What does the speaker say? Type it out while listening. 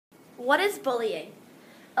What is bullying?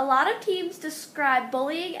 A lot of teams describe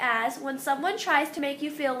bullying as when someone tries to make you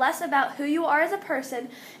feel less about who you are as a person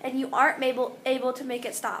and you aren't able to make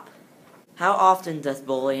it stop. How often does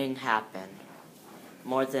bullying happen?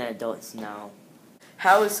 More than adults know.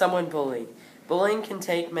 How is someone bullied? Bullying can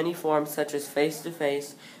take many forms such as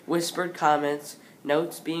face-to-face, whispered comments,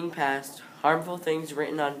 notes being passed, harmful things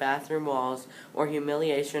written on bathroom walls, or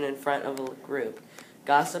humiliation in front of a group.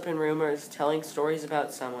 Gossip and rumors, telling stories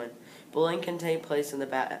about someone. Bullying can take place in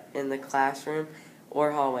the classroom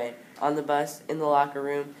or hallway, on the bus, in the locker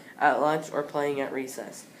room, at lunch, or playing at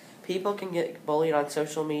recess. People can get bullied on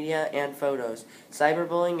social media and photos.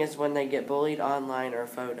 Cyberbullying is when they get bullied online or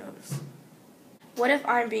photos. What if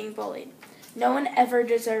I'm being bullied? No one ever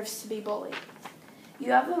deserves to be bullied.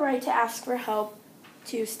 You have the right to ask for help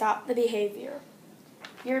to stop the behavior.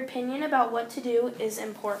 Your opinion about what to do is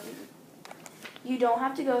important. You don't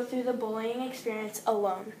have to go through the bullying experience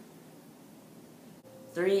alone.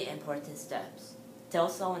 3 important steps. Tell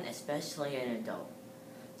someone, especially an adult.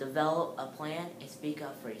 Develop a plan and speak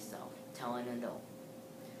up for yourself. Tell an adult.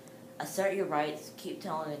 Assert your rights. Keep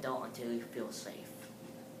telling an adult until you feel safe.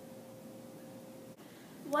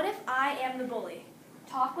 What if I am the bully?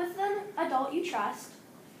 Talk with an adult you trust,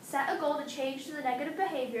 set a goal to change the negative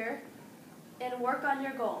behavior, and work on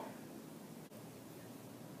your goal.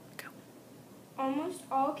 Almost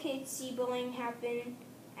all kids see bullying happen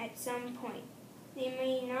at some point. They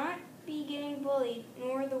may not be getting bullied,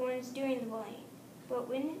 nor the ones doing the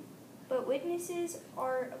bullying, but witnesses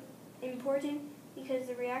are important because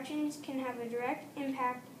the reactions can have a direct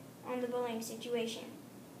impact on the bullying situation.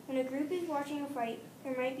 When a group is watching a fight,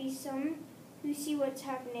 there might be some who see what's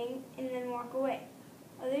happening and then walk away,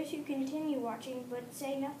 others who continue watching but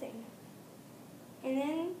say nothing. And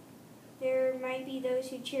then there might be those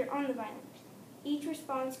who cheer on the violence. Each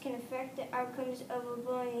response can affect the outcomes of a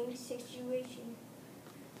bullying situation.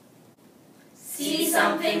 See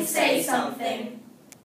something, say something.